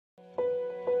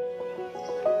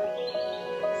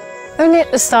Only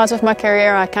at the start of my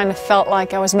career I kind of felt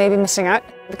like I was maybe missing out,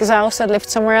 because I also lived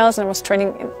somewhere else and I was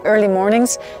training in early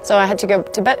mornings, so I had to go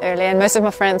to bed early and most of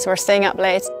my friends were staying up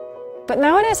late. But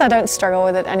nowadays I don't struggle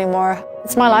with it anymore.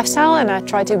 It's my lifestyle and I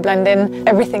try to blend in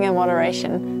everything in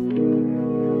moderation.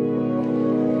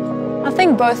 I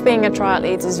think both being a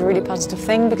triathlete is a really positive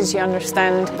thing, because you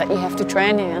understand that you have to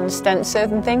train and you understand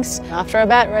certain things. After a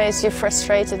bad race you're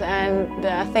frustrated, and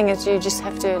the thing is you just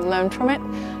have to learn from it.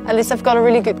 At least I've got a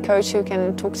really good coach who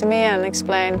can talk to me and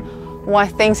explain why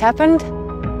things happened.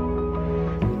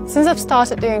 Since I've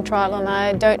started doing triathlon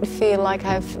I don't feel like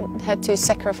I've had to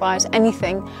sacrifice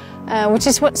anything, which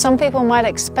is what some people might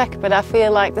expect, but I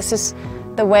feel like this is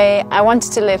the way I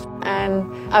wanted to live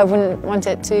and I wouldn't want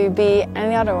it to be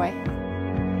any other way.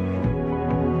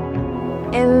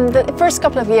 In the first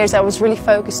couple of years I was really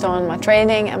focused on my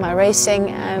training and my racing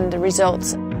and the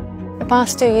results. The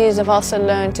past 2 years I've also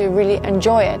learned to really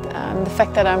enjoy it. The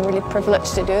fact that I'm really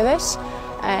privileged to do this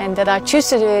and that I choose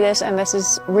to do this, and this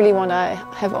is really what I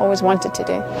have always wanted to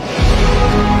do.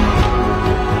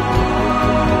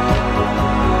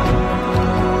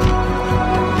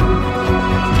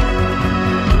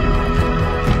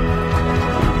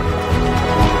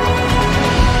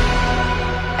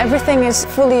 Everything is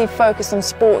fully focused on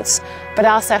sports, but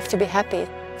I also have to be happy.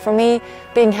 For me,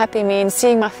 being happy means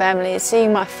seeing my family,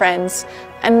 seeing my friends,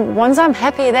 and once I'm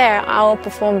happy there, I'll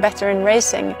perform better in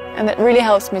racing, and that really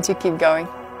helps me to keep going.